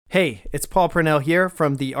Hey, it's Paul Purnell here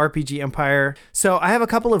from the RPG Empire. So I have a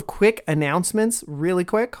couple of quick announcements, really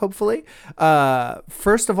quick, hopefully.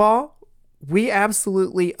 First of all, we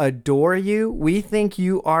absolutely adore you. We think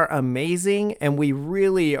you are amazing, and we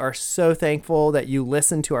really are so thankful that you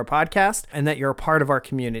listen to our podcast and that you're a part of our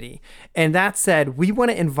community. And that said, we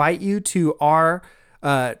want to invite you to our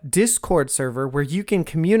Discord server where you can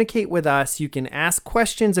communicate with us. You can ask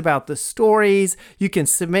questions about the stories. You can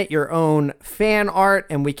submit your own fan art,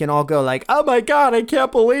 and we can all go like, "Oh my God, I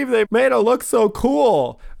can't believe they made it look so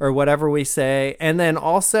cool," or whatever we say. And then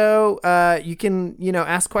also, you can,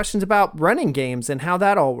 ask questions about running games and how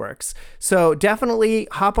that all works. So definitely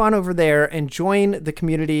hop on over there and join the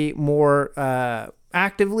community more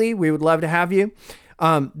actively. We would love to have you.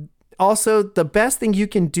 Also, the best thing you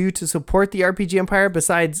can do to support the RPG Empire,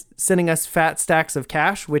 besides sending us fat stacks of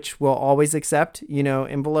cash, which we'll always accept,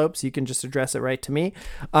 envelopes, you can just address it right to me,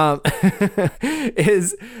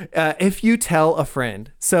 is if you tell a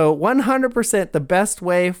friend. So 100% the best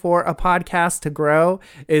way for a podcast to grow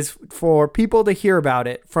is for people to hear about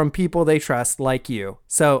it from people they trust, like you.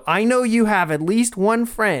 So I know you have at least one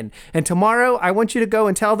friend, and tomorrow I want you to go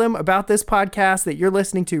and tell them about this podcast that you're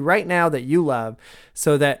listening to right now that you love,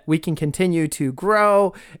 so that we can continue to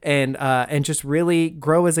grow and just really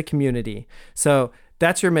grow as a community. So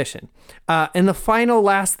that's your mission. And the final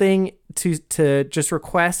last thing to just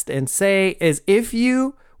request and say is, if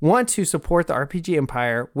you want to support the RPG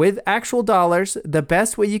Empire with actual dollars, the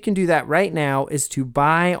best way you can do that right now is to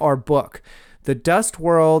buy our book, The Dust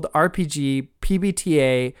World RPG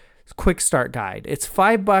PBTA Quick Start Guide. It's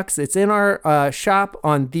 $5. It's in our shop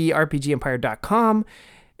on therpgempire.com.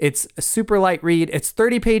 It's a super light read. It's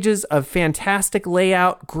 30 pages of fantastic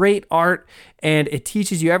layout, great art, and it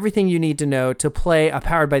teaches you everything you need to know to play a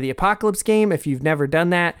Powered by the Apocalypse game if you've never done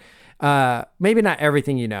that. Maybe not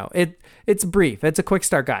everything you know. It's brief. It's a quick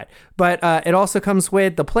start guide. But it also comes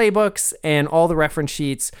with the playbooks and all the reference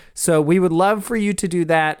sheets. So we would love for you to do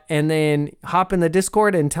that, and then hop in the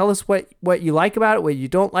Discord and tell us what you like about it, what you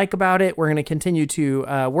don't like about it. We're going to continue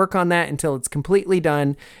to work on that until it's completely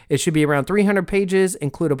done. It should be around 300 pages,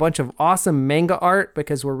 include a bunch of awesome manga art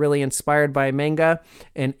because we're really inspired by manga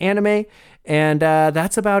and anime. And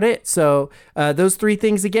that's about it. So those three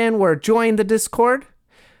things again were: join the Discord,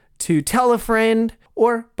 to tell a friend,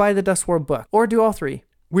 or buy the Dust World book, or do all three.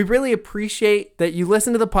 We really appreciate that you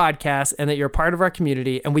listen to the podcast and that you're part of our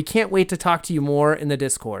community, and we can't wait to talk to you more in the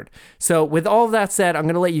Discord. So with all of that said, I'm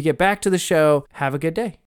going to let you get back to the show. Have a good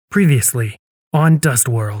day. Previously on Dust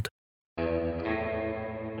World.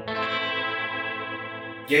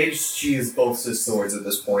 Gage sheathes both his swords at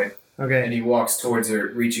this point, Okay. and he walks towards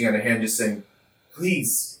her, reaching out a hand, just saying,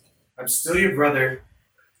 "Please, I'm still your brother."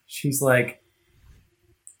 She's like,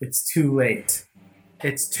 "It's too late.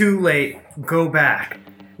 It's too late. Go back."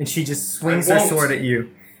 And she just swings her sword at you,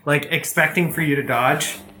 like expecting for you to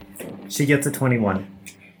dodge. She gets a 21.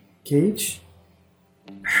 Gage?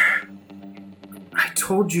 I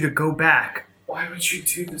told you to go back. Why would you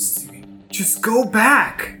do this to me? Just go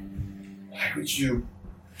back. Why would you?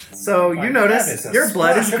 So you notice your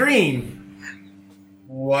blood is green.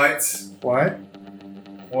 What? What?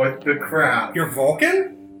 What the crap? You're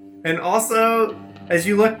Vulcan? And also, as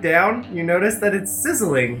you look down, you notice that it's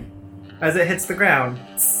sizzling as it hits the ground.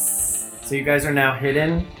 So you guys are now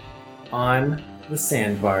hidden on the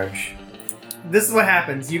sand barge. This is what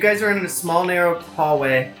happens. You guys are in a small, narrow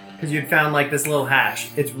hallway because you'd found like this little hatch.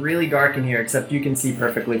 It's really dark in here, except you can see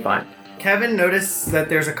perfectly fine. Kevin noticed that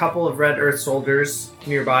there's a couple of Red Earth soldiers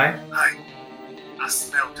nearby. I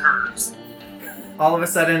smell turds. All of a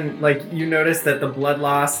sudden, like, you notice that the blood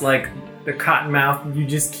loss, like the cotton mouth, you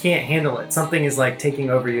just can't handle it. Something is like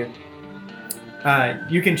taking over you.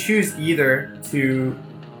 You can choose either to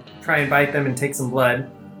try and bite them and take some blood,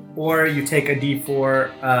 or you take a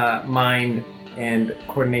D4 mind and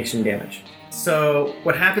coordination damage. So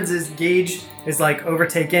what happens is Gage is like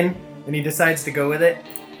overtaken, and he decides to go with it.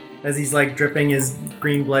 As he's like dripping his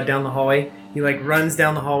green blood down the hallway, he like runs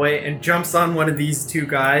down the hallway and jumps on one of these two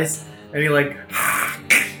guys, and he like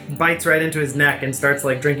bites right into his neck and starts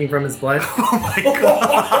like drinking from his blood. Oh my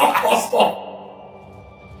god!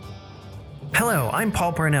 Hello, I'm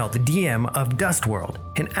Paul Purnell, the DM of Dust World,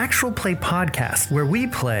 an actual play podcast where we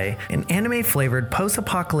play an anime-flavored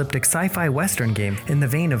post-apocalyptic sci-fi western game in the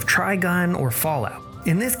vein of Trigun or Fallout.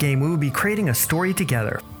 In this game, we will be creating a story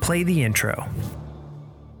together. Play the intro.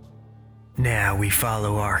 Now we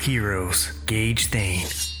follow our heroes, Gage Thane,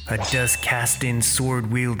 a dust-casting,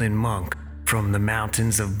 sword-wielding monk from the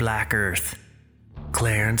mountains of Black Earth.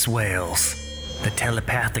 Clarence Wales, the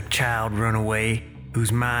telepathic child runaway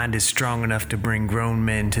whose mind is strong enough to bring grown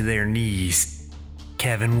men to their knees.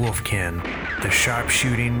 Kevin Wolfkin, the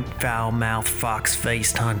sharpshooting, foul-mouthed,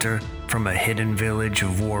 fox-faced hunter from a hidden village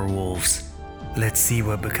of werewolves. Let's see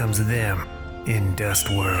what becomes of them in Dust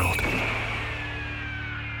World.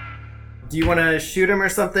 Do you want to shoot him or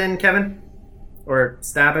something, Kevin? Or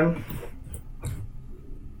stab him? I'll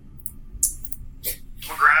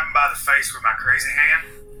grab him by the face with my crazy hand.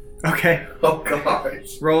 Okay. Oh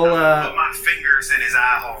gosh. Roll, Put my fingers in his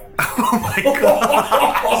eye hole. Oh my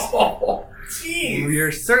god. Oh, jeez.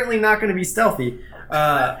 You're certainly not going to be stealthy.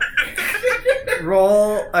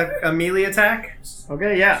 Roll a melee attack.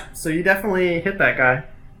 Okay, yeah. So you definitely hit that guy.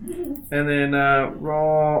 And then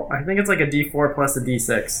roll, I think it's like a d4 plus a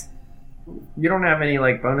d6. You don't have any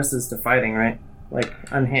like bonuses to fighting, right? Like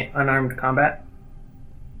unarmed combat?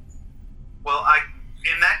 Well,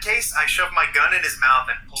 in that case, I shoved my gun in his mouth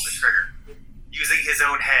and pulled the trigger, using his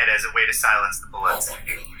own head as a way to silence the bullets. Oh my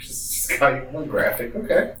gosh, this is kind of graphic.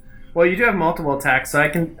 Okay. Well, you do have multiple attacks, so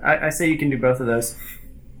I say you can do both of those.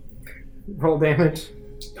 Roll damage.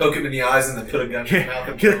 Poke him in the eyes and then put a gun in his mouth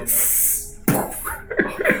and kill him. Oh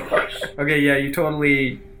gosh. Okay, yeah, you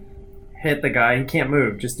totally hit the guy. He can't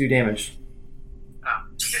move. Just do damage. Oh.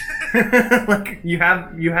 Like you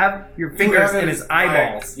have your fingers in his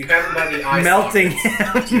eyeballs, You have him by the eye melting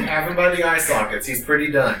sockets. him. You have him by the eye sockets. He's pretty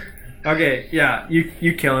done. Okay, yeah,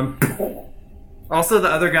 you kill him. Also, the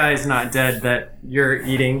other guy is not dead that you're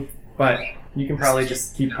eating, but you can probably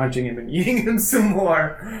just keep punching him and eating him some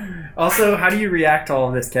more. Also, how do you react to all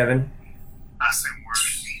of this, Kevin? I assume worse.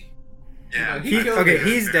 Yeah.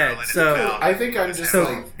 He's dead. So I think I'm just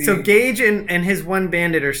so Gage and his one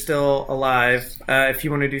bandit are still alive. If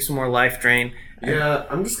you want to do some more life drain. Yeah,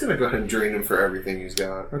 I'm just gonna go ahead and drain him for everything he's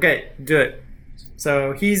got. Okay, do it.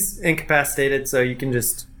 So he's incapacitated, so you can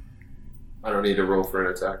just... I don't need to roll for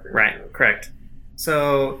an attack. Right, correct.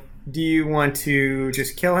 So do you want to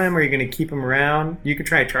just kill him, or are you going to keep him around? You could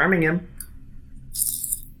try charming him.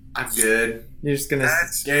 I'm good. You're just going to...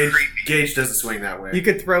 That's creepy. Gage doesn't swing that way. You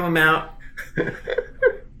could throw him out.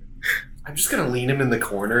 I'm just gonna lean him in the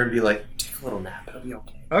corner and be like, take a little nap, it'll be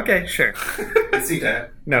okay. Okay, sure. See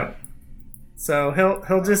that? No. So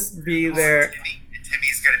he'll just be there.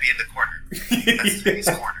 Timmy's gonna be in the corner. That's Timmy's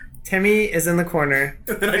corner. Timmy is in the corner.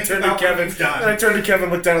 And then I turn to Kevin.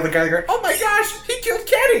 Look down at the guy, and go, "Oh my gosh, he killed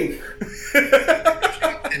Kenny!"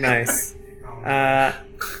 Nice.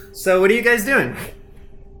 So what are you guys doing?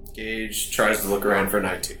 Gage tries to look around for an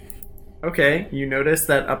IT. Okay, you notice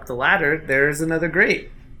that up the ladder there's another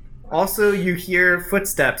grate. Also, you hear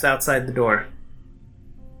footsteps outside the door.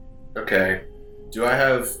 Okay. Do I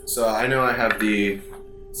have... So I know I have the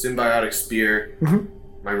symbiotic spear. Mhm.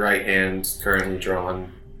 My right hand currently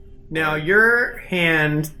drawn. Now, your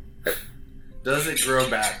hand... Does it grow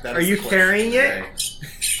back? That Are is you the question carrying it?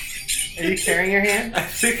 today. Are you carrying your hand? I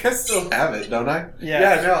think I still have it, don't I? Yeah.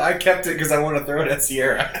 Yeah, no, I kept it because I want to throw it at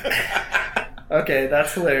Sierra. Okay,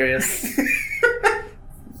 that's hilarious.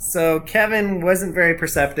 So, Kevin wasn't very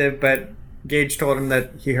perceptive, but Gage told him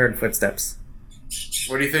that he heard footsteps.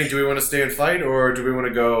 What do you think? Do we want to stay and fight, or do we want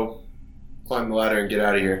to go climb the ladder and get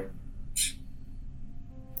out of here?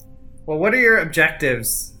 Well, what are your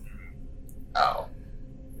objectives? Oh.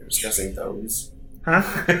 We're discussing those. Huh?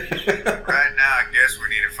 Right now, I guess we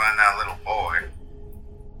need to find that little boy.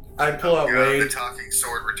 I pull out The Wade. talking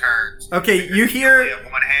sword returns. Okay, you You hear only have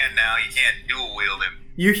one hand now. You can't dual wield him.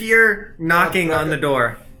 knocking on the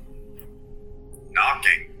door.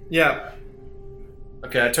 Knocking. Yeah.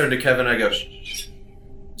 Okay, I turn to Kevin. I go, shh.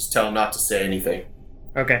 Just tell him not to say anything.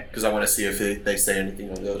 Okay. Because I want to see if they say anything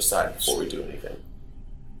on the other side before we do anything.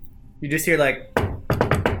 You just hear like...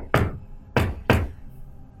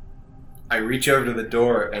 I reach over to the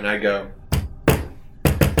door and I go, I'm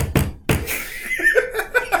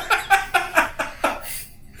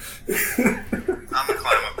gonna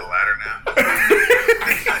climb up the ladder now.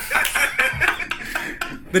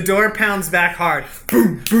 The door pounds back hard.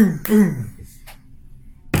 Boom, boom, boom.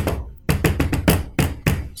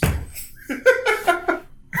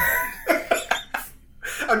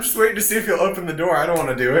 I'm just waiting to see if he'll open the door. I don't want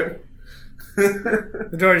to do it.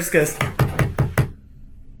 The door just goes...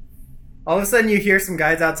 All of a sudden you hear some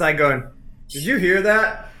guys outside going, "Did you hear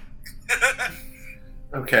that?"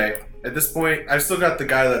 Okay. At this point, I've still got the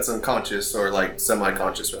guy that's unconscious or like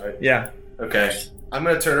semi-conscious, right? Yeah. Okay. I'm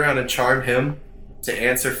going to turn around and charm him to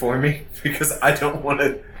answer for me because I don't want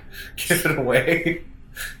to give it away.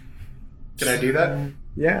 Can I do that?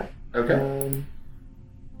 Yeah. Okay.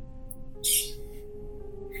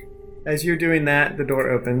 As you're doing that, the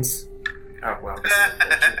door opens. Oh, wow. This is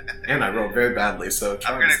unfortunate. And I rolled very badly, so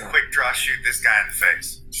I'm gonna quick draw shoot this guy in the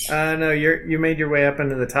face. No, you made your way up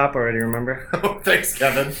into the top already, remember? Oh, thanks,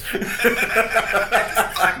 Kevin. I just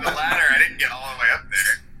climbed the ladder. I didn't get all the way up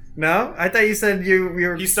there. No? I thought you said you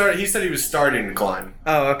were... He said he was starting to climb.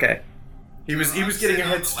 Oh, okay. He was getting a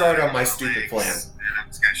head start on my stupid plan. And I'm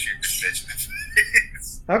just gonna shoot this bitch in the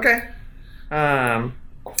face. Okay.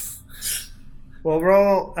 We'll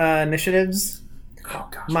roll initiatives, Oh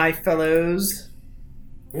gosh. my fellows.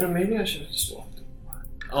 You know, maybe I should have just walked.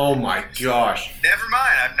 Oh my gosh. Never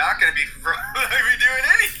mind. I'm not gonna be doing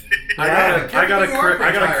anything. I got a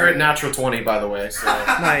crit natural 20, by the way. So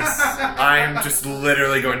Nice. I'm just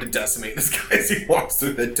literally going to decimate this guy as he walks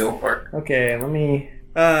through the door. Okay, let me...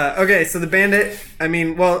 okay, so the bandit...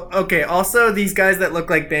 also these guys that look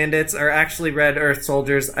like bandits are actually Red Earth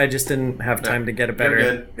soldiers. I just didn't have time to get a better...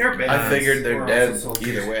 They're good. They're bad. I figured they're We're dead also soldiers.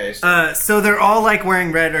 either way. So they're all like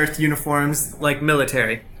wearing Red Earth uniforms, like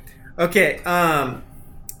military. Okay,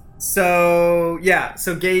 so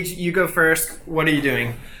Gage, you go first. What are you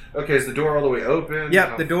doing? Okay, is the door all the way open?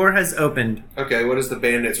 Yep, the door has opened. Okay, what is the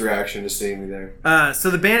bandit's reaction to seeing me there? So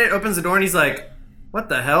the bandit opens the door and he's like, "What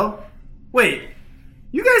the hell? Wait,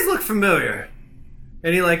 you guys look familiar."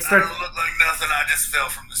 And he like I starts, don't look like nothing. I just fell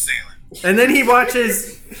from the ceiling. and then he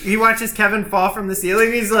watches Kevin fall from the ceiling.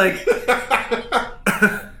 And he's like,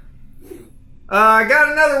 "I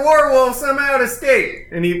got another werewolf somehow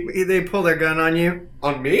escaped." And they pull their gun on you.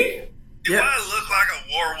 On me? Do Yeah. I look like a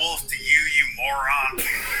werewolf to you, you moron?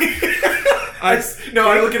 I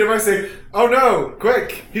look at him, I say, "Oh no,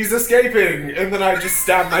 quick, he's escaping." And then I just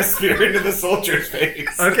stab my spear into the soldier's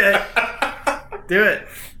face. Okay, do it.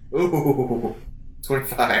 Ooh,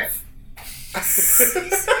 25.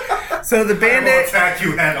 So the I will bandit attack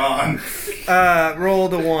you head on.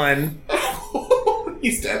 rolled a 1.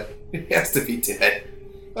 He's dead. He has to be dead.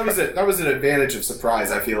 That was an advantage of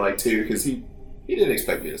surprise, I feel like, too, because he didn't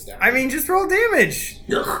expect me to stab him. I mean, just roll damage.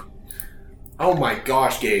 Yuck. Oh my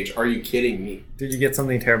gosh, Gage, are you kidding me? Did you get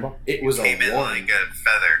something terrible? It was Came in a 1. like a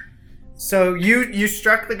feather. So you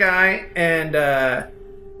struck the guy and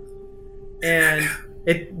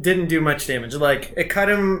it didn't do much damage. Like it cut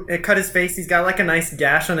his face. He's got like a nice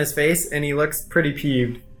gash on his face and he looks pretty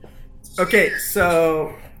peeved. Okay,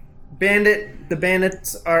 so the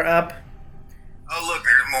bandits are up. Oh look,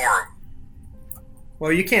 there's more.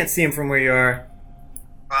 Well, you can't see him from where you are.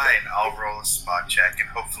 Fine, I'll roll a spot check and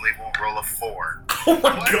hopefully won't roll a 4. Oh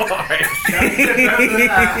my god!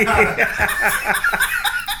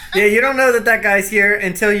 Yeah, you don't know that guy's here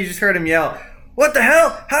until you just heard him yell, "What the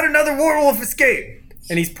hell? How'd another werewolf escape?"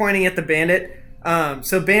 And he's pointing at the bandit.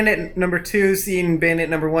 So bandit number 2 seeing bandit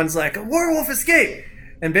number 1's like, "A werewolf escaped!"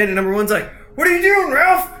 And bandit number 1's like, "What are you doing,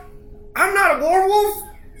 Ralph? I'm not a werewolf!"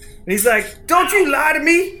 And he's like, "Don't you lie to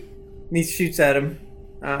me!" And he shoots at him.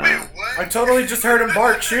 Wait, what? I totally just heard him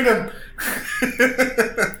bark. Shoot him! Did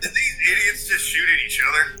these idiots just shoot at each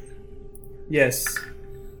other? Yes.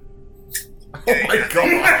 Oh my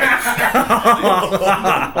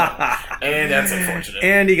god! And that's unfortunate.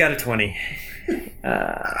 And he got a 20. I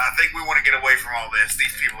think we want to get away from all this.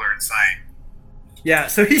 These people are insane. Yeah,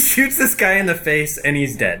 so he shoots this guy in the face and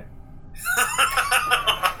he's dead.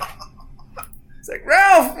 It's like,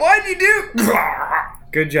 "Ralph, why'd you do?"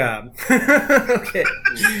 Good job. Okay.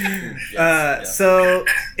 So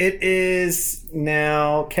it is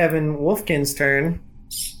now Kevin Wolfkin's turn.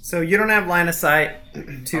 So you don't have line of sight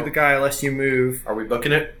to the guy unless you move. Are we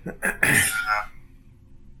booking it? I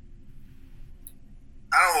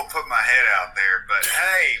don't want to put my head out there, but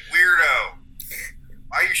hey, weirdo,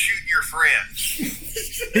 why are you shooting your friends?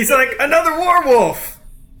 He's like, "Another werewolf!"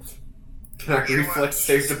 Can I reflex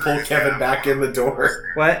save to pull Kevin back in the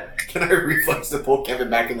door? What? Can I reflex to pull Kevin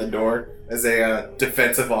back in the door as a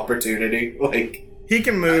defensive opportunity? Like, He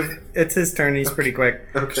can move. It's his turn. He's pretty quick.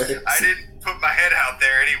 okay. I didn't put my head out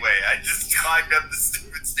there anyway. I just climbed up the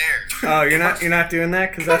stupid stairs. Oh, you're not doing that?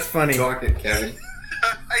 Because that's funny. Darn it, Kevin.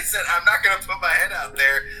 I said I'm not gonna put my head out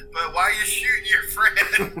there, but why are you shooting your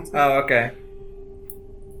friend? Oh, okay.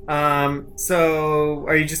 So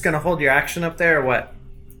are you just gonna hold your action up there or what?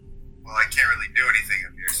 Well, I can't really do anything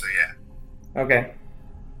up here, so yeah. Okay.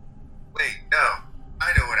 Wait, no.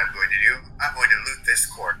 I know what I'm going to do. I'm going to loot this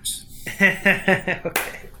corpse. Okay.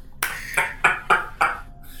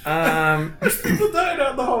 People dying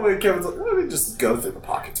out in the hallway. Kevin's like, let me just go through the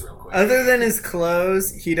pockets real quick. Other than his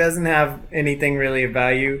clothes, he doesn't have anything really of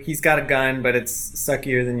value. He's got a gun, but it's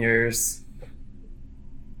suckier than yours.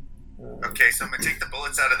 Okay, so I'm going to take the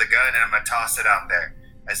bullets out of the gun and I'm going to toss it out there,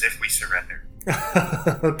 as if we surrender.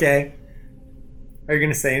 Okay. Are you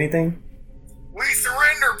gonna say anything? We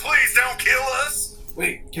surrender, please don't kill us!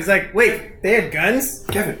 Wait, He's like, wait, they had guns?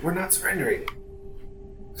 Kevin, we're not surrendering.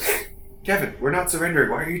 Kevin, we're not surrendering.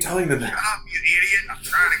 Why are you telling them that? Shut up, you idiot. I'm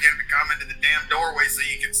trying to get him to come into the damn doorway so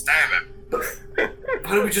you can stab him.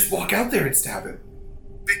 Why don't we just walk out there and stab him?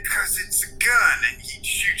 Because it's a gun and he'd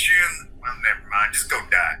shoot you in... Well, never mind. Just go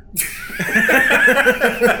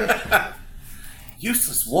die.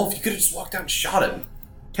 Useless wolf. You could have just walked out and shot him.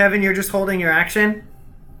 Kevin, you're just holding your action?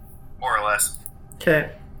 More or less.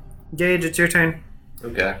 Okay. Gage, it's your turn.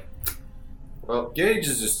 Okay. Well, Gage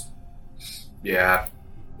is just... Yeah.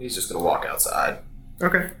 He's just gonna walk outside.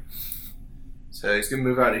 Okay. So he's gonna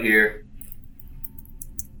move out of here.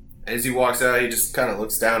 As he walks out, he just kind of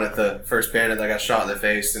looks down at the first bandit that got shot in the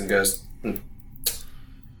face and goes,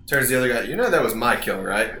 Turns to the other guy, you know that was my kill,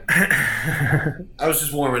 right? I was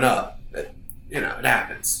just warming up. It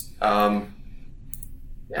happens. Don't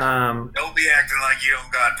be acting like you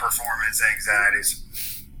don't got performance anxieties.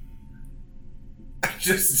 I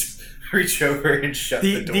just reach over and shut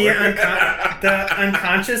the door. The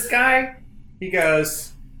unconscious guy, he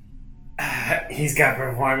goes, he's got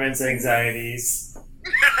performance anxieties.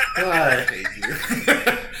 I hate you.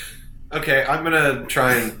 Okay, I'm gonna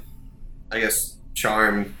try and, I guess,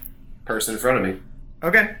 charm person in front of me.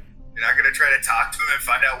 Okay. You're not gonna try to talk to him and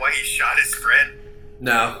find out why he shot his friend?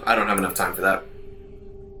 No, I don't have enough time for that.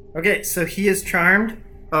 Okay, so he is charmed.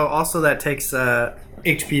 Oh, also that takes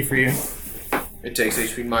HP for you. It takes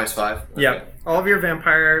HP minus 5. Okay. Yep. All of your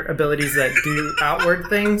vampire abilities that do outward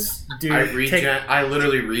things do I regen. I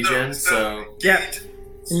literally regen, so... Yeah.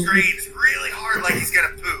 Screams really hard like he's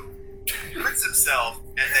gonna poo. Hurts himself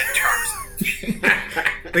and then charms him.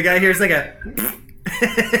 The guy here's like a...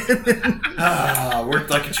 worked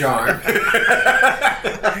like a charm.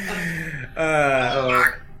 Oh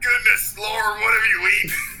my goodness, Lord, what have you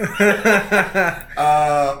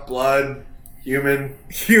eaten? Blood, human.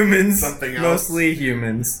 Humans. Something else. Mostly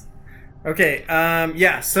humans. Okay,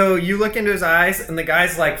 yeah, so you look into his eyes and the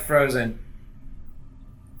guy's like frozen.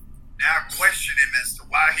 Now question him as to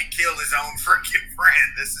why he killed his own freaking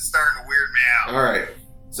friend. This is starting to weird me out. Alright,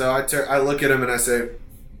 so I look at him and I say,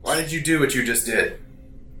 why did you do what you just did?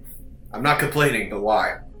 I'm not complaining, but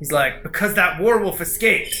why? He's like, because that werewolf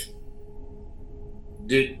escaped.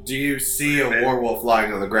 Do you see a werewolf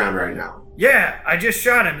lying on the ground right now? Yeah, I just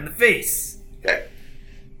shot him in the face. Okay.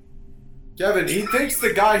 Kevin, he thinks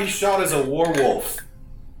the guy he shot is a werewolf.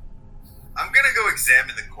 I'm gonna go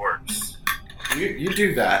examine the corpse. You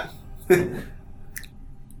do that. It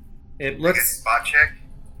Like a looks... spot check?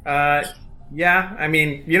 Yeah, I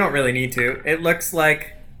mean, you don't really need to. It looks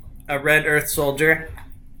like a Red Earth soldier.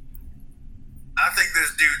 I think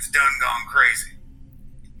this dude's done gone crazy.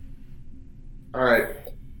 Alright.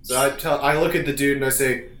 So I look at the dude and I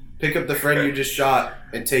say, pick up the friend you just shot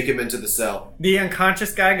and take him into the cell. The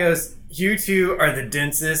unconscious guy goes, you two are the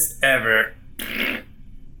densest ever.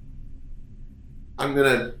 I'm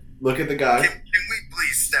gonna look at the guy. Can we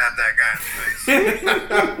please stab that guy in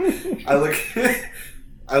the face?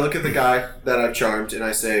 I look at the guy that I've charmed and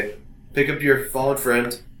I say, pick up your fallen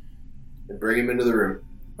friend and bring him into the room.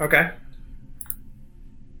 Okay.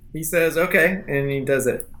 He says, okay, and he does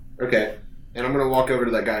it. Okay. And I'm gonna walk over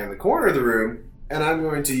to that guy in the corner of the room and I'm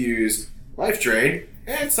going to use Life Drain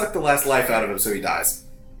and suck the last life out of him so he dies.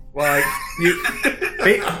 Well,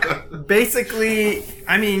 basically,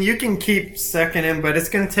 I mean, you can keep sucking him, but it's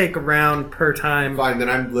going to take a round per time. Fine, then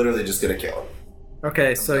I'm literally just gonna kill him.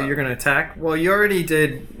 Okay, so you're going to attack? Well, you already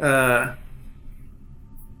did,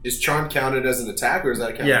 Is charm counted as an attack or is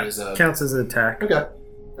that counted as a... counts as an attack. Okay,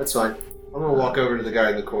 that's fine. I'm gonna walk over to the guy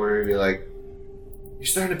in the corner and be like, you're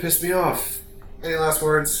starting to piss me off. Any last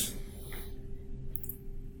words?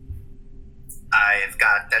 I've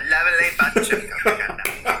got a lovely bunch of coconut.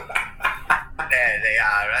 There they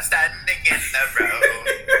are, standing in the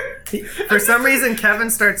road. For some reason, Kevin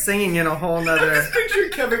starts singing in a whole nother... Picture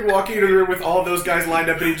Kevin walking into the room with all those guys lined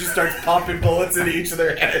up and he just starts popping bullets into each of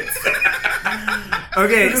their heads.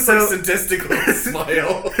 Okay, just so... like sadistically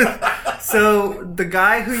smile. So the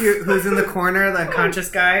guy who's in the corner, the unconscious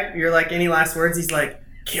guy, you're like, any last words? He's like,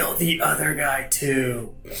 kill the other guy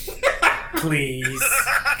too. Please.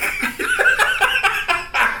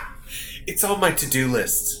 It's on my to-do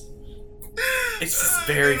list. It's just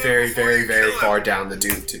very, very, very, very far down the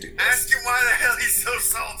to-do list. Ask him why the hell he's so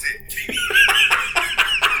salty.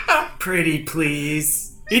 Pretty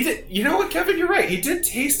please. He did. You know what, Kevin? You're right. He did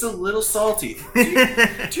taste a little salty. Do you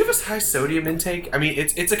have a high sodium intake? I mean,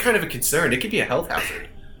 it's a kind of a concern. It could be a health hazard.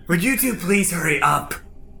 Would you two please hurry up?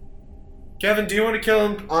 Kevin, do you want to kill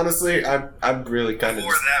him? Honestly, I'm really kind of.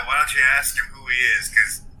 Before that, why don't you ask him who he is?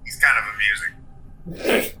 Because he's kind of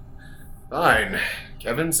amusing. Fine,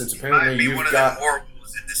 Kevin. Since Might apparently be you've one of got. them werewolves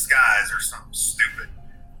disguise or something stupid.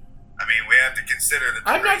 I mean, we have to consider that.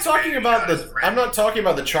 I'm not talking about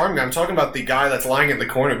the charm guy. I'm talking about the guy that's lying in the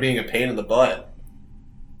corner being a pain in the butt.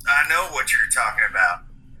 I know what you're talking about.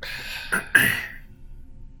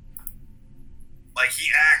 Like, he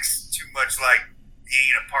acts too much like he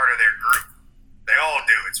ain't a part of their group. They all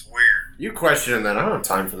do. It's weird. You questioning that? I don't have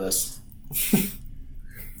time for this. Oh,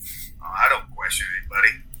 I don't question it, buddy.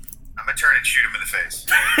 I'm gonna turn and shoot him in the face.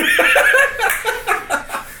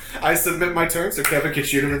 I submit my turn so Kevin can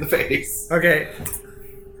shoot him in the face. Okay.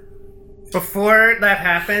 Before that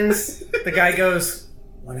happens, the guy goes,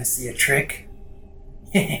 "Want to see a trick?"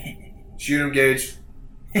 Shoot him, Gage.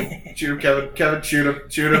 Shoot him, Kevin. Kevin, shoot him.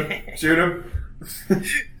 Shoot him. Shoot him.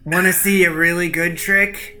 Want to see a really good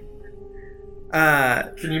trick?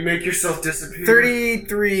 Can you make yourself disappear?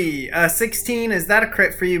 33. 16. Is that a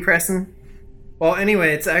crit for you, Preston? Well,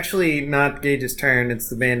 anyway, it's actually not Gage's turn. It's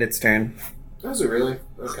the bandit's turn. Oh, is it really?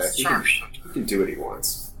 Okay. He can do what he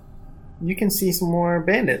wants. You can see some more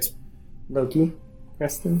bandits, Loki,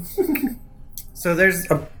 Preston. So there's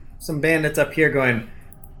some bandits up here going,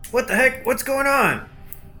 "What the heck? What's going on?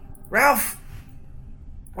 Ralph?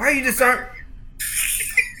 Why are you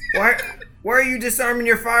Why are you disarming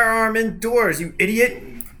your firearm indoors, you idiot?"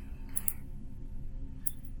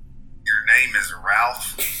 Your name is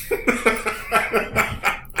Ralph?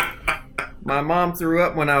 My mom threw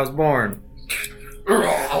up when I was born.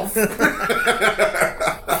 Ralph.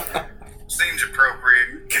 Seems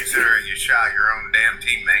appropriate considering you shot your own damn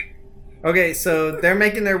teammate. Okay, so they're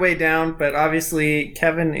making their way down, but obviously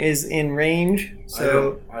Kevin is in range.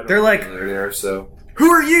 So I don't they're like, know there, so.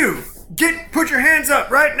 "Who are you? Put your hands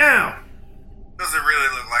up right now." Does it really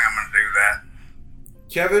look like I'm gonna do that?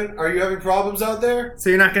 Kevin, are you having problems out there? So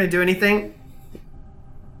you're not going to do anything?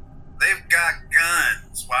 They've got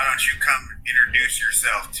guns. Why don't you come introduce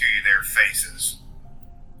yourself to their faces?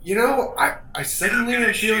 You know, I suddenly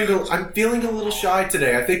am feeling a little shy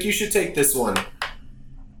today. I think you should take this one.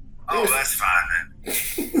 Oh, that's fine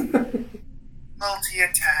then.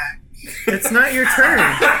 Multi-attack. It's not your turn.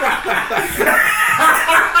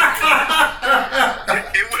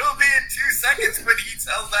 It will be in 2 seconds when he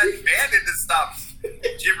tells that bandit to stop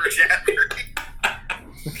jibber-jabbering.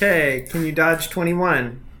 Okay, can you dodge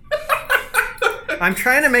 21? I'm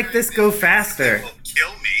trying to make this go faster. They will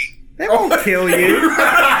kill me. They won't kill you.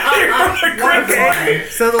 Okay,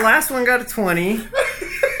 so the last one got a 20.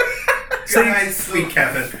 So sweet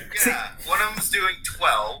Kevin. Yeah, one of them's doing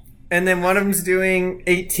 12. And then one of them's doing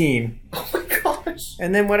 18. Oh my gosh.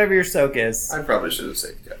 And then whatever your soak is. I probably should have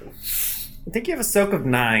saved Kevin. I think you have a soak of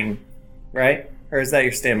 9, right? Or is that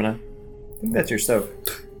your stamina? I think that's your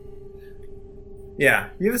soak. Yeah,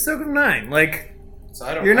 you have a soak of 9. Like, So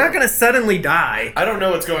I don't you're know. not going to suddenly die. I don't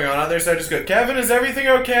know what's going on out there, so I just go, "Kevin, is everything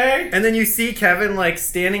okay?" And then you see Kevin, like,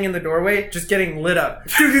 standing in the doorway, just getting lit up.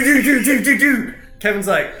 Do. Kevin's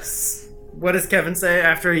like, what does Kevin say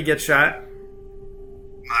after he gets shot?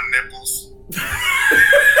 My nipples.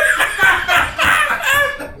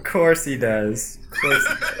 Of course he does.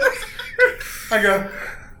 I go,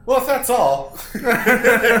 "Well, if that's all."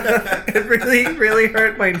 It really, really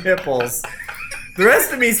hurt my nipples. The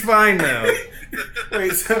rest of me's fine, though.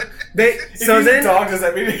 Wait, so If he's a dog, does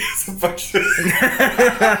that mean he has a bunch of...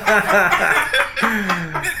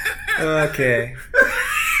 Okay.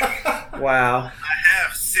 Wow. I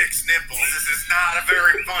have 6 nipples. This is not a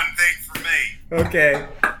very fun thing for me. Okay.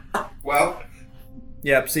 Well,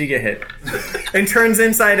 Yep, so you get hit. And turns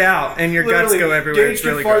inside out, and your guts go everywhere. Gage It's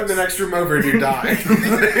really can fart gross. the next room over and you die. Is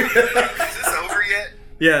this over yet?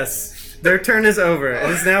 Yes. Their turn is over. It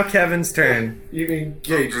is now Kevin's turn. You mean I'm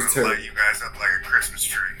Gage's gonna turn. light you guys up like a Christmas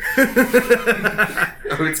tree.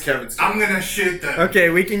 Oh, it's Kevin's turn. I'm gonna shoot them. Okay,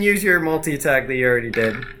 we can use your multi-attack that you already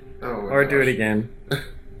did. Oh my Or do it gosh. again.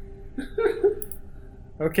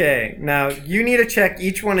 Okay, now you need to check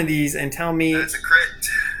each one of these and tell me, That's a crit.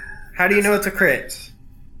 how do you know it's a crit?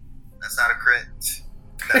 That's not a crit.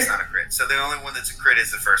 That's not a crit. So the only one that's a crit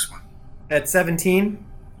is the first one. At 17?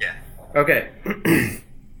 Yeah. Okay.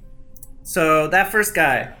 So that first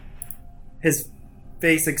guy, his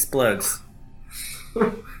face explodes.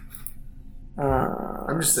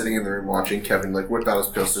 I'm just sitting in the room watching Kevin like whip out his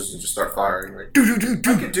pistols and just start firing. Like,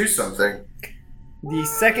 I could do something. The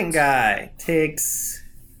second guy takes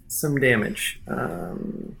some damage.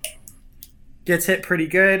 Gets hit pretty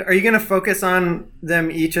good. Are you going to focus on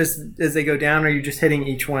them each as they go down, or are you just hitting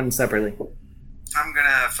each one separately? I'm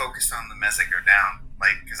gonna focus on them as they go down.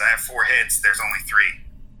 Like, because I have 4 hits, there's only 3.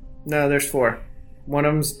 No, there's 4. One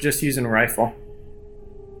of them's just using a rifle.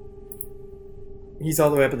 He's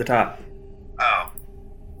all the way up at the top. Oh.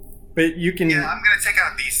 But you can... Yeah, I'm going to take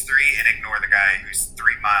out these 3 and ignore the guy who's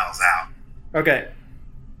 3 miles out. Okay.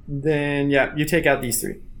 Then, yeah, you take out these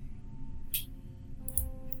 3.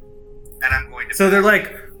 And I'm going to So they're like,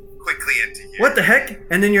 quickly into you. what the heck?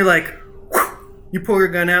 And then you're like, you pull your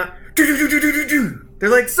gun out. They're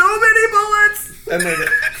like, so many bullets!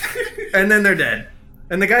 And then they're dead.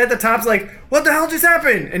 And the guy at the top's like, what the hell just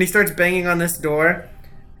happened? And he starts banging on this door.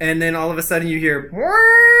 And then all of a sudden you hear,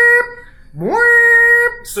 whoop,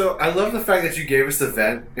 whoop. So I love the fact that you gave us the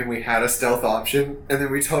vent and we had a stealth option, and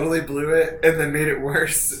then we totally blew it and then made it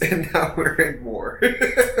worse, and now we're in war.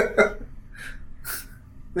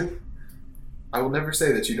 I will never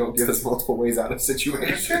say that you don't give us multiple ways out of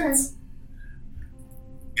situations.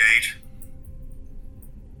 Gage,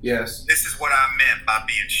 Yes. this is what I meant by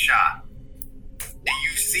being shot. Do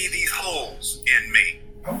you see these holes in me?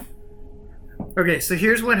 Okay, so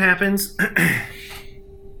here's what happens.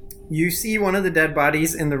 You see one of the dead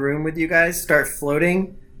bodies in the room with you guys start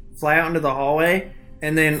floating, fly out into the hallway,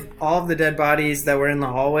 and then all of the dead bodies that were in the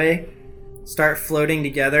hallway start floating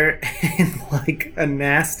together in like a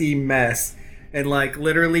nasty mess, and like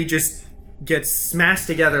literally just get smashed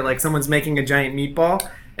together like someone's making a giant meatball,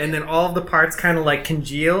 and then all of the parts kind of like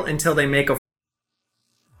congeal until they make a...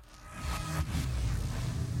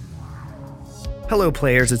 Hello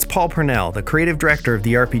players, it's Paul Purnell, the creative director of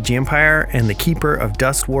the RPG Empire and the keeper of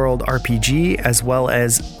Dustworld RPG, as well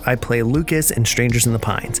as I play Lucas in Strangers in the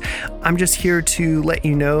Pines. I'm just here to let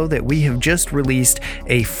you know that we have just released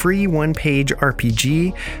a free one-page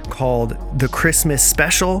RPG called The Christmas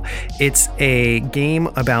Special. It's a game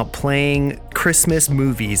about playing Christmas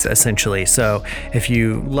movies, essentially. So if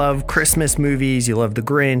you love Christmas movies, you love The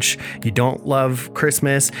Grinch, you don't love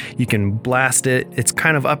Christmas, you can blast it. It's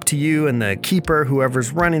kind of up to you and the keeper,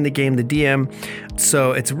 whoever's running the game, the DM.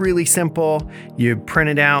 So it's really simple. You print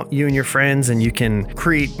it out, you and your friends, and you can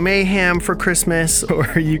create mayhem for Christmas,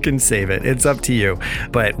 or you can save it. It's up to you.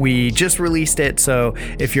 But we just released it, so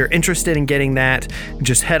if you're interested in getting that,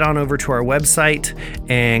 just head on over to our website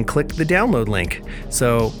and click the download link.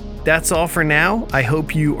 So that's all for now. I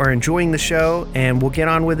hope you are enjoying the show, and we'll get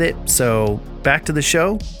on with it. So back to the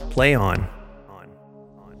show. Play on.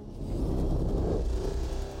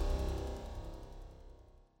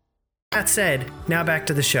 That said, now back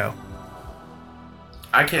to the show.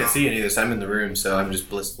 I can't see any of this. I'm in the room, so I'm just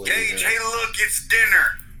blissfully. Gage, hey look, it's dinner.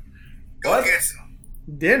 Go What? get some.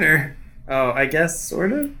 Dinner? Oh, I guess,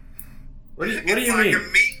 sort of. What do It's you like mean? a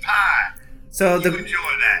meat pie. So You enjoy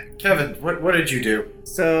that. Kevin, what did you do?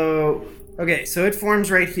 Okay, so it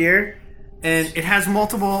forms right here, and it has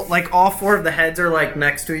multiple, like all 4 of the heads are like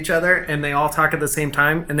next to each other, and they all talk at the same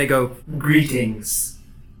time, and they go, greetings.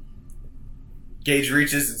 Gage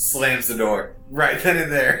reaches and slams the door. Right then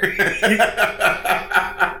and there.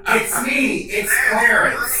 It's me, it's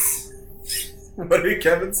Clarence. What did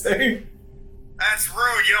Kevin say? That's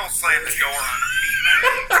rude. You don't slam the door on a meat man.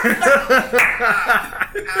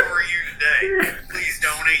 How are you today? Please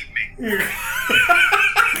don't eat me.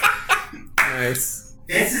 Nice.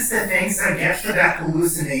 This is the thanks I get for that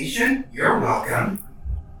hallucination? You're welcome.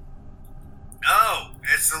 Oh,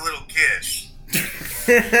 it's the little kid.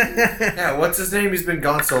 Yeah, what's his name? He's been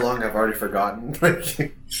gone so long I've already forgotten.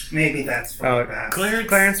 Maybe that's for the best.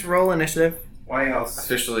 Clarence, roll initiative. Why else?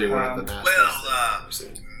 Officially one of the masters. Well,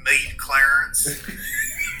 meet Clarence.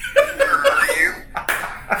 Where are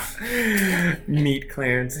you? Meet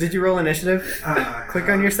Clarence. Did you roll initiative? Click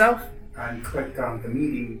on yourself? I'm clicked on the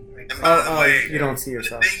meeting. And by the way, You don't see the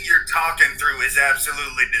yourself. thing you're talking through is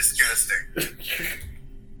absolutely disgusting.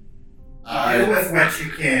 Deal with what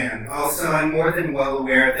you can. Also, I'm more than well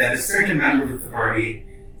aware that a certain member of the party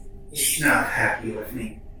is not happy with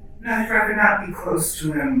me. And I'd rather not be close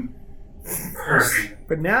to him personally.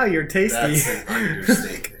 But now you're tasty. That's an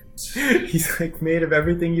understatement. He's like made of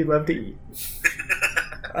everything you'd love to eat.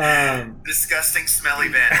 Disgusting, smelly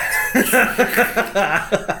bandits.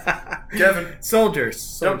 Kevin,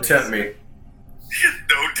 Soldiers. don't tempt me.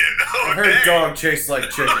 Don't do I heard dog tastes like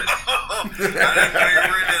chicken. I didn't know you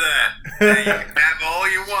were into that. Hey, you can have all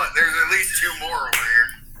you want. There's at least 2 more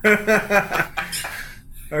over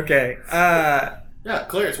here. Okay. Yeah,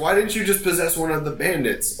 Clarence, why didn't you just possess one of the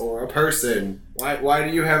bandits or a person? Why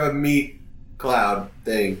do you have a meat cloud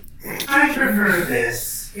thing? I prefer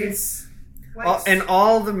this. It's... And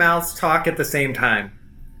all the mouths talk at the same time.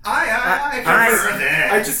 I prefer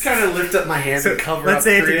this. I just kind of lift up my hands So, and cover let's up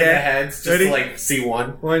say it 3 of the again. heads just Ready? to like see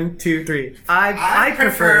one. 1, 2, 3. I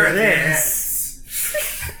prefer this.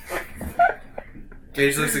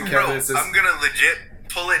 Gage looks at Bro, Kevin and says, I'm gonna legit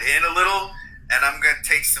pull it in a little, and I'm gonna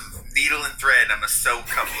take some needle and thread, and I'm gonna sew a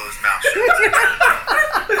couple of those mouth shut.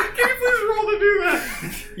 "Can you please roll to do that?"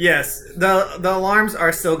 Yes, the alarms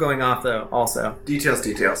are still going off though. Also, Details.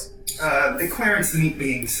 The clearance meat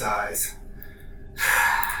being size.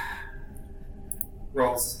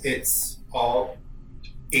 Rolls its all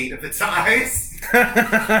 8 of its eyes.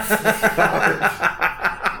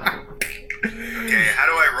 Okay, how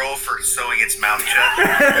do I roll for sewing its mouth shut?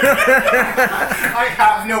 I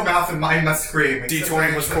have no mouth and mine must scream.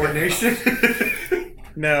 D20 was coordination.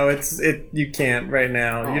 no, you can't right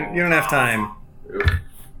now. You don't have time.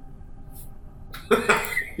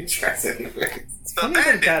 He tries anyway. The funny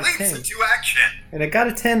that it got bandit leaps 10. into action. And it got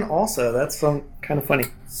a 10 also. That's kind of funny.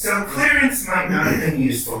 So clearance might not have been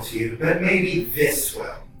useful to you, but maybe this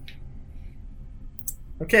will.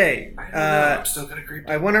 Okay, I'm still gonna creep.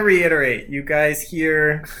 I want to reiterate. You guys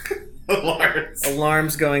hear Alarms.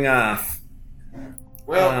 alarms going off.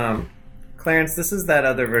 Well, Clarence, this is that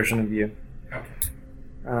other version of you. Okay.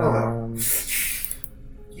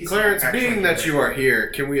 Clarence, being that you are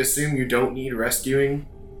here, can we assume you don't need rescuing?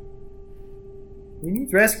 He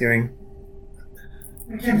needs rescuing.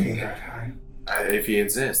 We can take our time. If he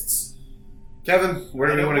insists. Kevin, where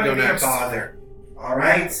do we want to go next? Bother. All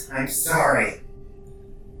right, I'm sorry.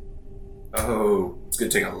 Oh, it's gonna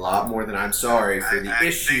take a lot more than I'm sorry for the I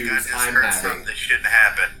issues think I just I'm heard having. something that shouldn't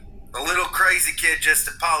happen. The little crazy kid just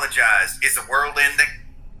apologized. Is the world ending?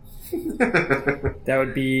 That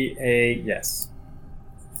would be a yes.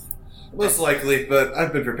 Most likely, but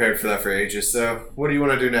I've been prepared for that for ages. So, what do you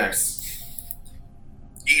want to do next?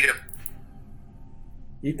 Eat him.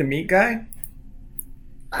 Eat the meat guy?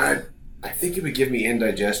 I think it would give me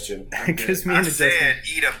indigestion. It gives me I indigestion. said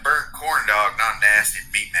eat a burnt corn dog, not nasty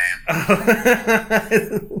meat man.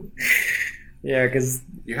 Yeah, because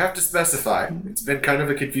You have to specify. It's been kind of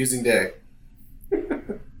a confusing day.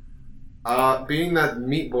 Being that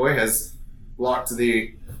Meat Boy has blocked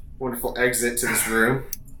the wonderful exit to this room.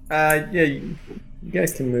 yeah, you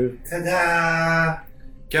guys can move. Ta-da!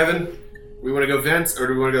 Kevin, we want to go vents or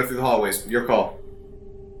do we want to go through the hallways? Your call.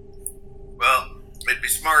 Well, it'd be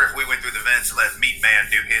smart if we went through the vents and let Meat Man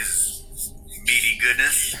do his meaty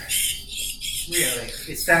goodness. Really?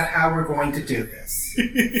 Is that how we're going to do this?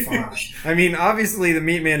 Fine. I mean, obviously the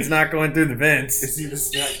meat man's not going through the vents. Is he the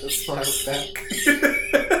snack that's filed back?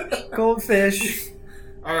 Goldfish.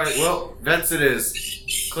 Alright, well, vents it is.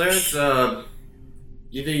 Clarence,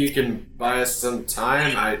 you think you can buy us some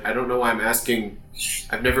time? I don't know why I'm asking.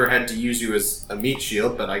 I've never had to use you as a meat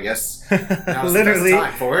shield, but I guess now's Literally, the best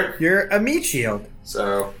time for it. you're a meat shield.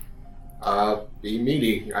 So, be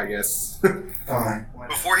meaty, I guess. Fine.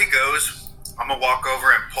 Before he goes, I'm gonna walk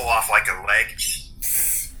over and pull off like a leg.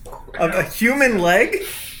 A human leg?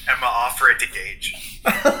 I'm gonna offer it to Gage.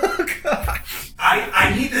 Oh, God.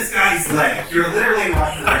 I need this guy's leg. You're literally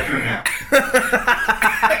not right now. Needed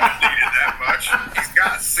that much. He's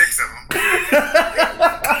got 6 of them.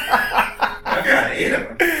 I've got 8 of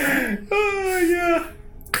them. Oh, yeah.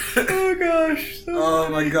 Oh, gosh. Oh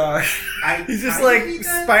my gosh. He's just like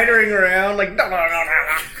spidering around, like, no.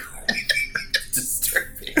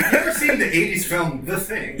 Disturbing. Have you ever seen the 80s film The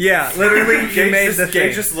Thing? Yeah, literally, he Gage made just, the Gage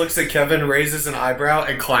thing. just looks at Kevin, raises an eyebrow,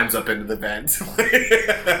 and climbs up into the vent. Aren't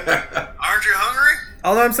you hungry?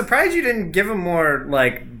 Although I'm surprised you didn't give him more,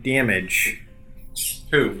 like, damage,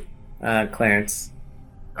 Who? Clarence.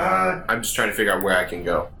 I'm just trying to figure out where I can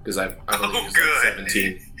go because I've only Oh, used good. like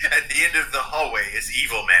 17. At the end of the hallway is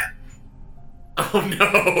Evil Man. Oh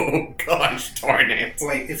no! Gosh darn it!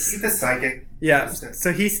 Wait, is he the psychic? Yeah,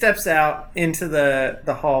 so he steps out into the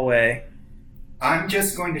hallway. I'm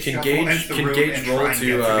just going to Can shuffle Gage- into the can room Gage and roll try and to,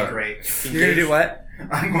 get to the uh, grate. You're gonna do what?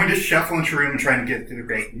 I'm going to shuffle into the room and try and get to the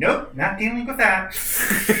grate. Nope, not dealing with that.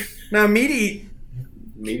 No, Meaty.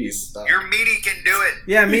 Meaty stuff. Your meaty can do it.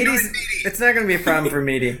 Yeah, You do Meaty's. it, meaty. It's not gonna be a problem for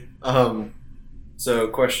Meaty. So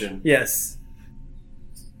question. Yes.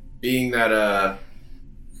 Being that,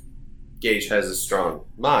 Gage has a strong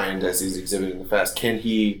mind, as he's exhibited in the past, can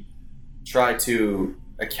he try to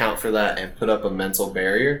account for that and put up a mental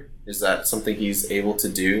barrier? Is that something he's able to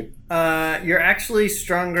do? You're actually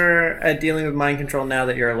stronger at dealing with mind control now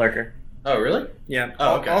that you're a lurker. Oh, really? Yeah.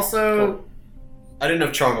 Oh, okay. Also, Cool. I didn't know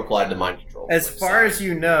if charm applied to mind control. as far as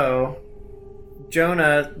you know,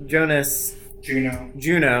 Juno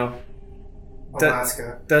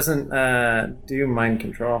Alaska. doesn't do mind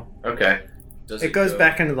control. Okay. Does It goes go-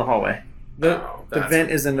 back into the hallway. The that's-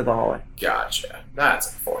 vent is into the hallway. Gotcha. That's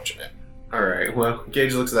unfortunate. Alright, well,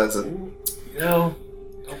 Gage looks at that and says, I don't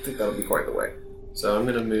think that'll be quite the way. So I'm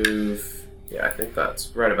gonna move. Yeah, I think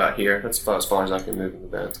that's right about here. That's about as far as I can move in the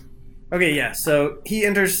vent. Okay, yeah. So he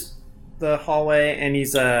enters the hallway and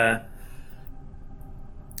he's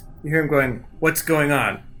you hear him going, "What's going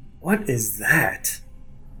on? What is that?"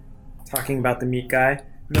 Talking about the meat guy.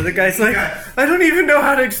 Another guy's like, I don't even know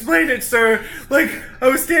how to explain it, sir. Like, I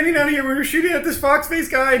was standing down here, we were shooting at this fox-faced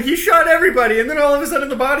guy, and he shot everybody, and then all of a sudden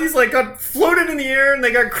the bodies, like, got floated in the air, and they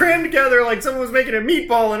got crammed together like someone was making a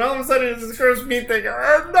meatball, and all of a sudden it's this gross meat thing.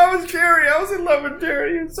 That was Jerry. I was in love with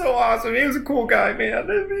Jerry. He was so awesome. He was a cool guy, man.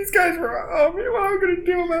 These guys were, oh, man, what am I going to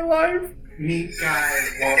do with my life? Meat guy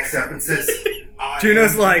walks up and says,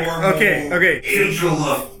 Juno's like, okay. Angel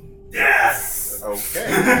of Death.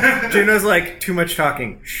 Okay. Juno's like, too much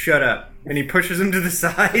talking. Shut up. And he pushes him to the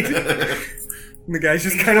side. And the guy's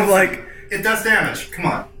just kind of like... It does damage. Come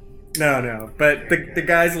on. No. But the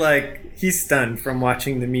guy's like, he's stunned from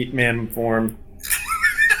watching the meat man form.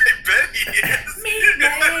 I bet he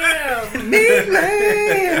is. Meat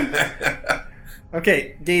man!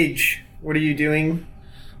 Okay, Gage, what are you doing?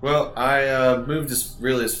 Well, I moved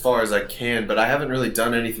as far as I can, but I haven't really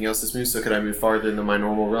done anything else this move, so could I move farther than my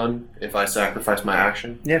normal run if I sacrifice my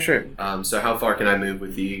action? Yeah, sure. So how far can I move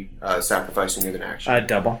with the sacrificing of an action?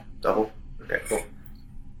 Double. Double? Okay, cool.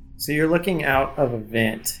 So you're looking out of a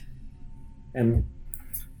vent, and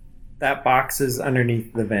that box is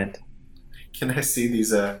underneath the vent. Can I see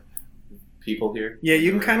these people here? Yeah, you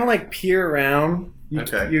can kind of like peer around.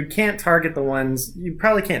 Okay. You can't target the ones... You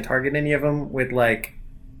probably can't target any of them with like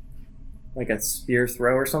a spear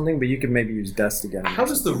throw or something, but you could maybe use dust to get them. How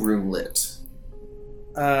is the room lit?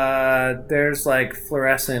 There's like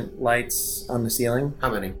fluorescent lights on the ceiling.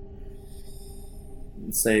 How many?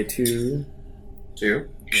 Let's say 2. 2? You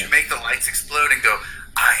should make the lights explode and go,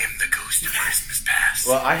 I am the ghost of Christmas past.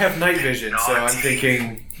 Well, I have night vision, so I'm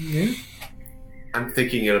thinking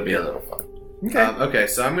it'll be a little fun. Okay. Okay,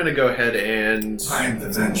 so I'm gonna go ahead and... I'm the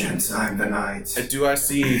vengeance. I'm the night. Do I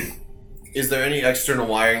see... Is there any external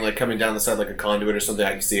wiring, like coming down the side like a conduit or something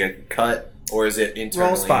I can see I can cut? Or is it internally?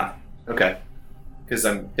 Roll spot. Okay. Because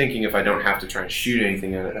I'm thinking if I don't have to try and shoot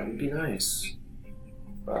anything at it, that would be nice.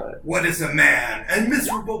 But... What is a man? A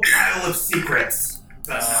miserable pile of secrets.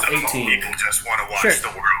 18. People just want to watch Sure.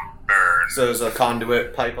 the world burn. So there's a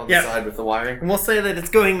conduit pipe on the Yep. side with the wiring? And we'll say that it's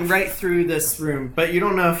going right through this room, but you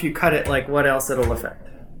don't know if you cut it, like what else it'll affect.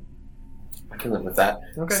 I can live with that.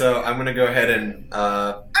 Okay. So I'm gonna go ahead and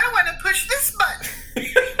I want to push this button.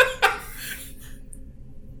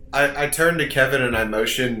 I turn to Kevin and I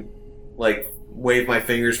motion, like, wave my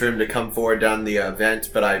fingers for him to come forward down the vent,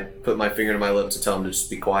 but I put my finger to my lip to tell him to just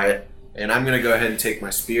be quiet. And I'm gonna go ahead and take my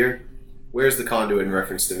spear. Where's the conduit in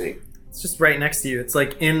reference to me? It's just right next to you. It's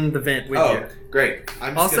like in the vent with Oh, you. great.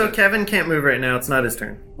 I'm just Also, gonna, Kevin can't move right now. It's not his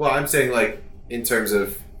turn. well, I'm saying, like, in terms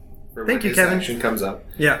of... for Thank when you, his Kevin. action comes up.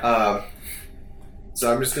 Yeah.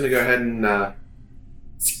 So I'm just gonna go ahead and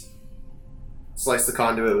slice the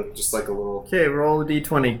conduit with just like a little... Okay, roll a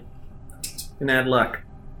d20 and add luck.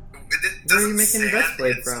 Where are you making the dust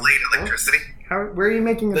blade from? Insulate electricity. Where are you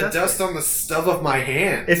making the The dust? dust on the stub of my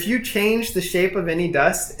hand. If you change the shape of any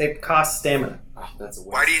dust, it costs stamina. Oh, that's a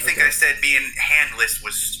waste. Why do you think Okay. I said being handless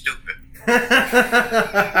was stupid? Okay,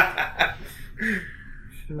 I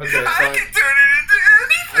fine. can turn it into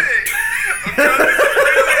anything. I'm trying to do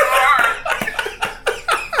really hard.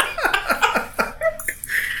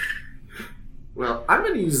 Well, I'm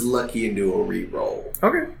gonna use lucky and do a re-roll.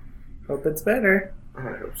 Okay. Hope it's better. I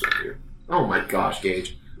hope so too. Oh my gosh,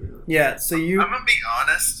 Gage. Yeah, so you... I'm gonna be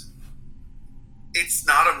honest. It's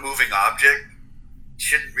not a moving object.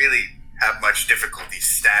 Shouldn't really have much difficulty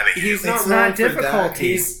stabbing you. He's not It's rolling not for that.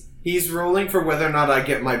 difficulty. He's rolling for whether or not I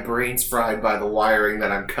get my brains fried by the wiring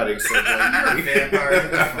that I'm cutting so blatantly.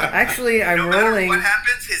 Actually, I'm No matter rolling... what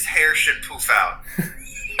happens, his hair should poof out.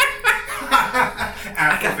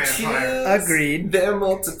 Afro vampire. Agreed. They're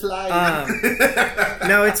multiplying.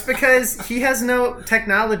 No, it's because he has no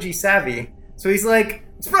technology savvy. So he's like,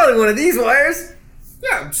 it's probably one of these wires.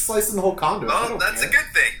 Yeah, I'm slicing the whole conduit. I Well, don't that's care. a good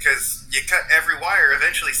thing, because you cut every wire,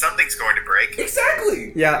 eventually something's going to break.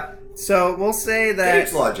 Exactly. Yeah. So we'll say that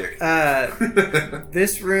Gage logic.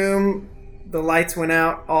 this room, the lights went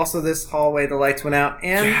out. Also, this hallway, the lights went out.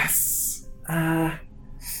 And Yes.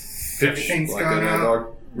 Everything's Like gone another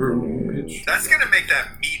out. room, bitch. That's going to make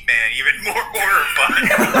that meat man even more horrifying.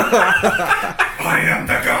 I am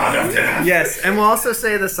the god of death. yes, and we'll also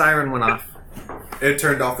say the siren went off. It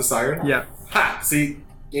turned off the siren? Yeah. Ha! See,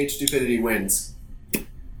 Gage stupidity wins.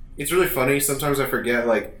 It's really funny. Sometimes I forget,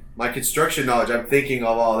 like, my construction knowledge. I'm thinking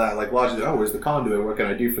of all that, like, logically, oh, where's the conduit? What can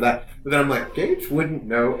I do for that? But then I'm like, Gage wouldn't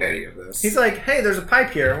know any of this. He's like, hey, there's a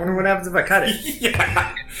pipe here. I wonder what happens if I cut it.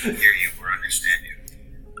 yeah. Hear you or understand you.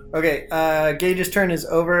 Okay, Gage's turn is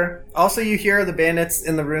over. Also, you hear the bandits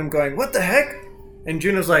in the room going, what the heck? And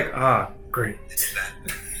Juno's like, great. It's that.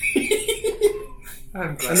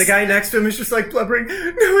 I'm glad. And the guy next to him is just like blubbering, no,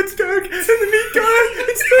 it's dark, and the meat guy,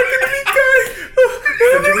 it's dark and the meat guy.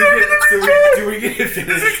 do we get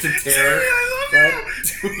advantage to terror? I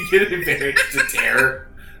Do we get advantage to terror?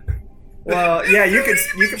 Well, yeah, you could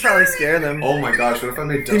probably scare them. Oh my gosh, what if I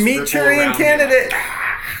made dust Demetrian ripple around candidate.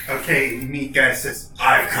 Okay, meat guy says,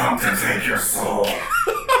 I've come to take your soul.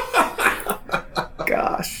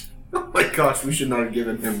 Gosh. Oh my gosh, we should not have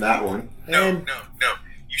given him that one. No. And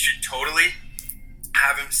You should totally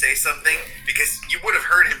have him say something, because you would have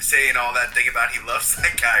heard him saying all that thing about he loves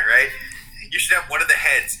that guy, right? You should have one of the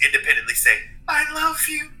heads independently say, I love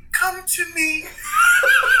you, come to me.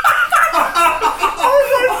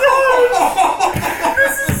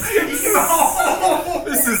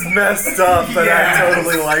 This is messed up, but Yes. I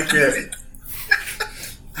totally like it.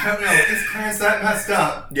 I don't know, is Clarence that messed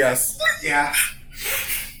up? Yes. Yeah.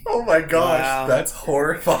 Oh my gosh, Wow. that's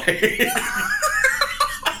horrifying.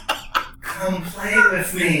 Come play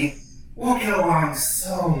with me. We'll get along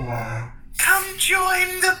so well. Come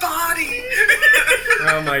join the body.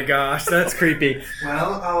 oh my gosh, that's creepy.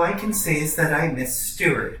 Well, all I can say is that I miss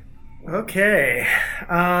Stuart. Okay.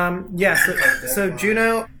 Yeah, so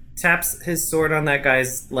Juno taps his sword on that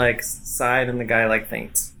guy's like side and the guy like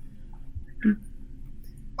faints.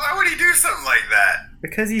 Why would he do something like that?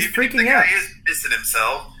 Because he's If freaking the out. guy is pissing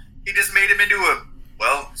himself. He just made him into a,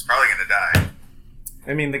 well, he's probably gonna die.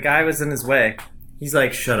 I mean, the guy was in his way. He's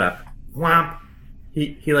like, shut up. Whomp.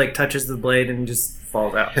 He like touches the blade and just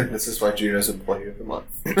falls out. And this is why Juno's Employee of the Month.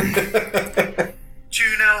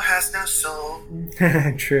 Juno has no soul.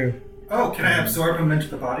 True. Oh, can I absorb him into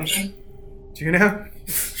the body then? Juno?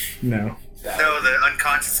 No. No, the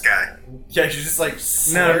unconscious guy. Yeah, she's just like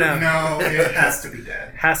No. No, it has to be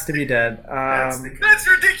dead. Has to be dead. That's the That's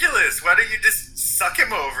ridiculous. Why don't you just suck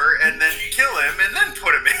him over and then kill him and then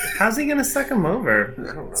put him in? How's he gonna suck him over?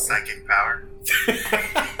 I don't know. Psychic power.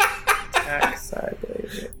 Backside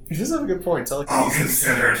blade. He does have a good point. I'll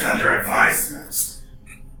consider tender advisement.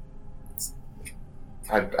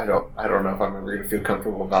 I don't know if I'm ever gonna feel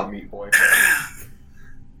comfortable about Meat Boy.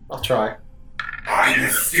 I'll try. I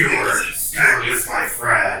miss Stuart. Stuart is my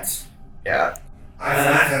friend. Yeah. I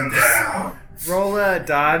let him down. Roll a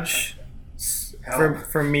dodge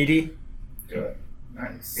for meaty. Good.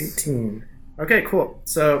 Nice. 18. Okay, cool.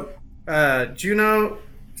 So Juno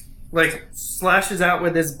like slashes out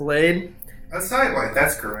with his blade. A sidelight,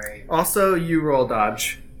 that's great. Also, you roll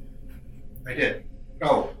dodge. I did.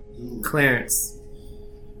 Oh. Clarence.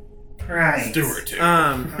 Right. Stuart.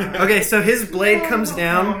 Okay, so his blade comes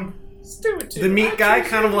down. The meat guy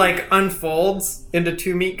kind of like unfolds into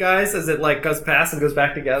two meat guys as it like goes past and goes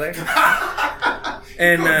back together.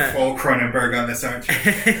 And Full Cronenberg on this, aren't you?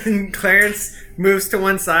 and Clarence moves to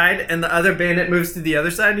one side and the other bandit moves to the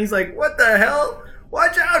other side and he's like, what the hell?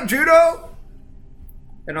 Watch out, Juno!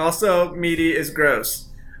 And also, Meaty is gross.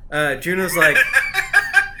 Juno's like...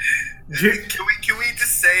 Can we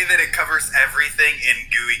just say that it covers everything in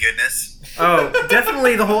gooey goodness? Oh,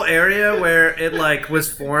 definitely the whole area where it like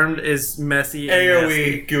was formed is messy and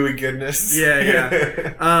nasty. AoE gooey goodness. Yeah.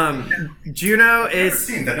 Juno I've is...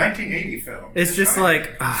 seen the 1980 film. It's just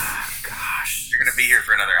like, ah, gosh. You're gonna be here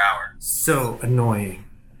for another hour. So annoying.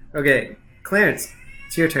 Okay, Clarence,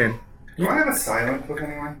 it's your turn. Do I have a silent with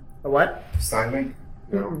anyone? A what? Silent?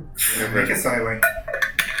 No. Make a silent.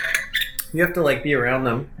 You have to like be around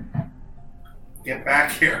them. Get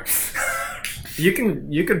back here. You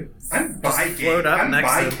could I'm by float up I'm next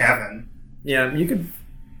by to- Kevin. yeah, you could.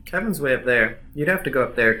 Kevin's way up there. You'd have to go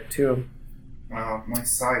up there to him. Wow, my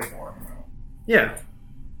sideboard. Yeah.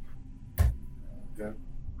 Good.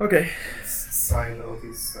 Okay. Silo,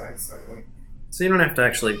 he's silent. So you don't have to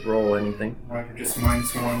actually roll anything. I can just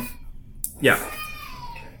 -1. Yeah.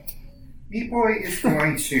 Meat Boy is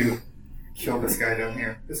going to kill this guy down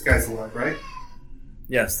here. This guy's alive, right?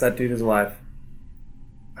 Yes, that dude is alive.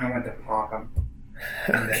 I want to pop him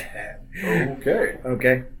in the head. Okay.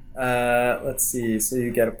 Okay. Let's see. So you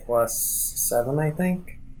get a +7, I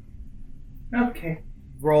think. Okay.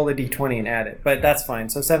 Roll a d20 and add it, but that's fine.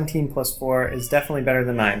 So 17 + 4 is definitely better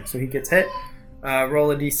than 9. So he gets hit. Roll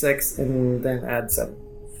a d6 and then add 7.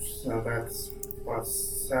 So that's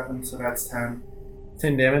 +7, so that's 10.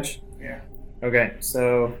 10 damage. Yeah. Okay,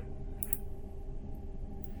 so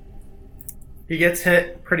he gets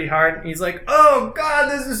hit pretty hard. He's like, "Oh God,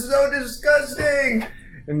 this is so disgusting!"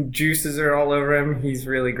 And juices are all over him. He's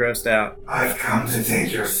really grossed out. I've come to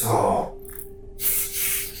take your soul.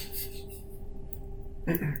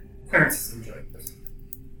 Clarence has enjoyed this.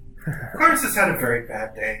 Clarence has had a very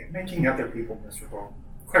bad day, making other people miserable.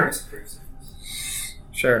 Clarence approves of this.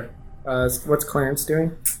 Sure. What's Clarence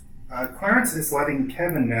doing? Clarence is letting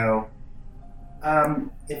Kevin know,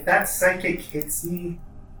 if that psychic hits me,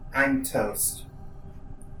 I'm toast.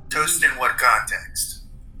 Toast in what context?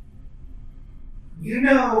 You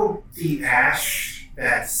know the ash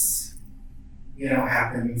happens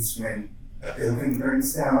when a building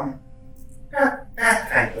burns down? That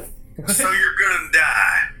type of thing. So you're gonna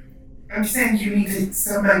die. I'm saying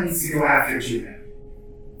somebody needs to go after Judah.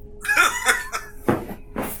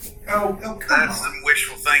 Oh, come That's on. some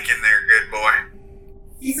wishful thinking there, good boy.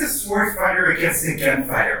 He's a sword fighter against a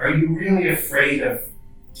gunfighter. Are you really afraid of...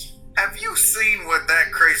 Have you seen what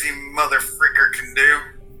that crazy motherfricker can do?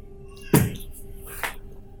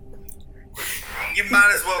 You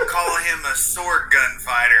might as well call him a sword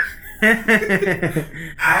gunfighter.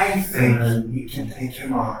 I think you can take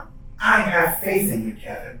him on. I have faith in you,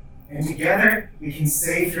 Kevin. And together, we can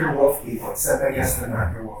save your wolf people. Except I guess they're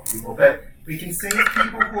not your wolf people, but we can save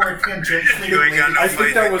people who are tangentially You ain't got related. no I think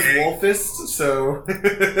faith that in was me. Wolfist, so.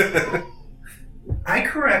 I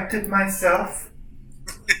corrected myself.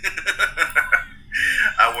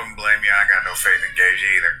 I wouldn't blame you. I got no faith in Gage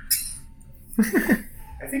either.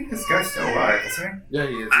 I think this guy's still alive, isn't he? Yeah,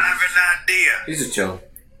 he is. I have an idea. He's a chill.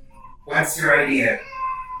 What's your idea?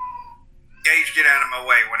 Gage, get out of my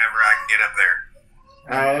way whenever I can get up there.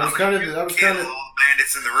 That was kind of. Kill all the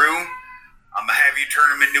bandits in the room. I'm gonna have you turn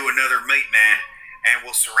them into another meat man, and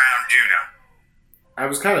we'll surround Juno. I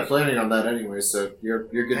was kind of planning on that anyway, so you're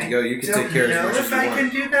good to go. You can take care as much as if you I want. can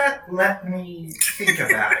do that, let me think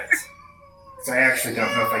about it. Because I actually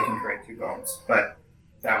don't know if I can create 2 bones, but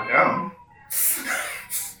that would go.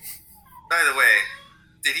 By the way,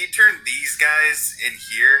 did he turn these guys in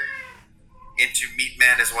here into meat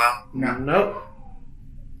man as well? No. Nope.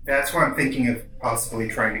 That's why I'm thinking of possibly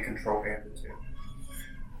trying to control Bandit too.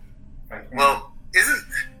 If I can. Well,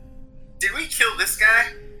 did we kill this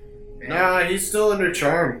guy? Nah, he's still under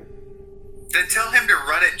charm. Then tell him to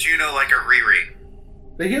run at Juno like a Riri.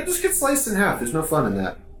 But he'll just get sliced in half. There's no fun in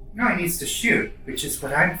that. No, he needs to shoot, which is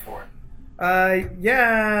what I'm for.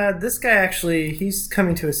 Yeah, this guy actually, he's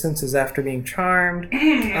coming to his senses after being charmed.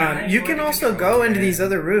 You can also go into these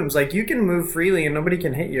other rooms. Like, you can move freely and nobody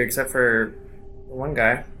can hit you except for one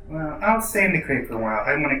guy. Well, I'll stay in the crate for a while.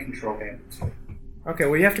 I want to control Bandit too. Okay,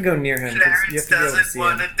 well, you have to go near him. 'Cause you have Clarence to be able to doesn't see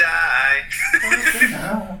want him. to die.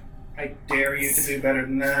 No, I dare you to do better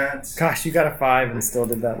than that. Gosh, you got a 5 and still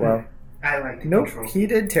did that well. I like to Nope, control. he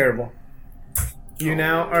did terrible. You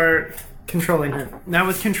now are controlling him. Now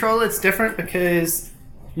with control, it's different because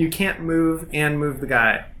you can't move and move the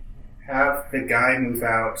guy. Have the guy move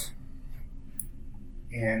out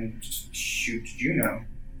and shoot Juno.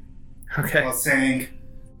 Okay. While saying,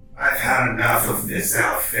 I've had enough of this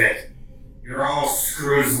outfit. You're all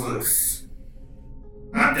screws loose.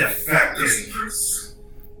 I'm defective.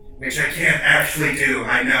 Which I can't actually do,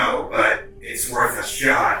 I know, but it's worth a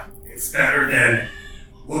shot. It's better than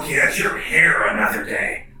looking at your hair another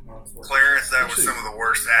day. Clarence, that was some of the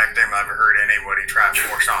worst acting I've ever heard anybody try to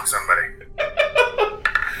force on somebody.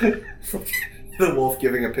 The wolf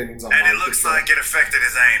giving opinions on. And it looks like it affected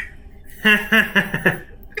his aim.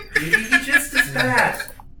 Maybe just as bad.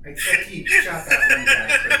 Except he shot that one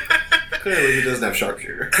guy. Clearly, he doesn't have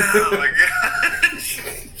sharpshooter. Oh my gosh.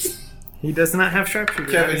 He does not have sharpshooter.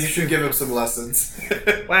 Kevin, That you is should true. give him some lessons.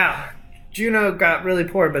 Wow. Juno got really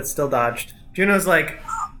poor but still dodged. Juno's like,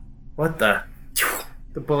 what the?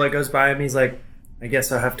 The bullet goes by him. He's like, I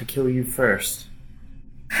guess I'll have to kill you first.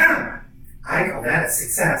 I call that a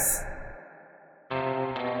success.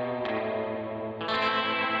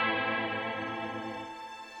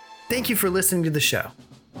 Thank you for listening to the show.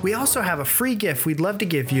 We also have a free gift we'd love to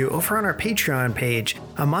give you over on our Patreon page,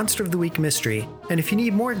 a Monster of the Week mystery. And if you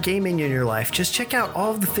need more gaming in your life, just check out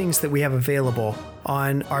all of the things that we have available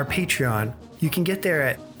on our Patreon. You can get there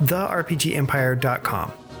at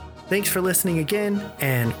therpgempire.com. Thanks for listening again,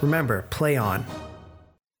 and remember, play on.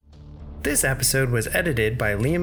 This episode was edited by Liam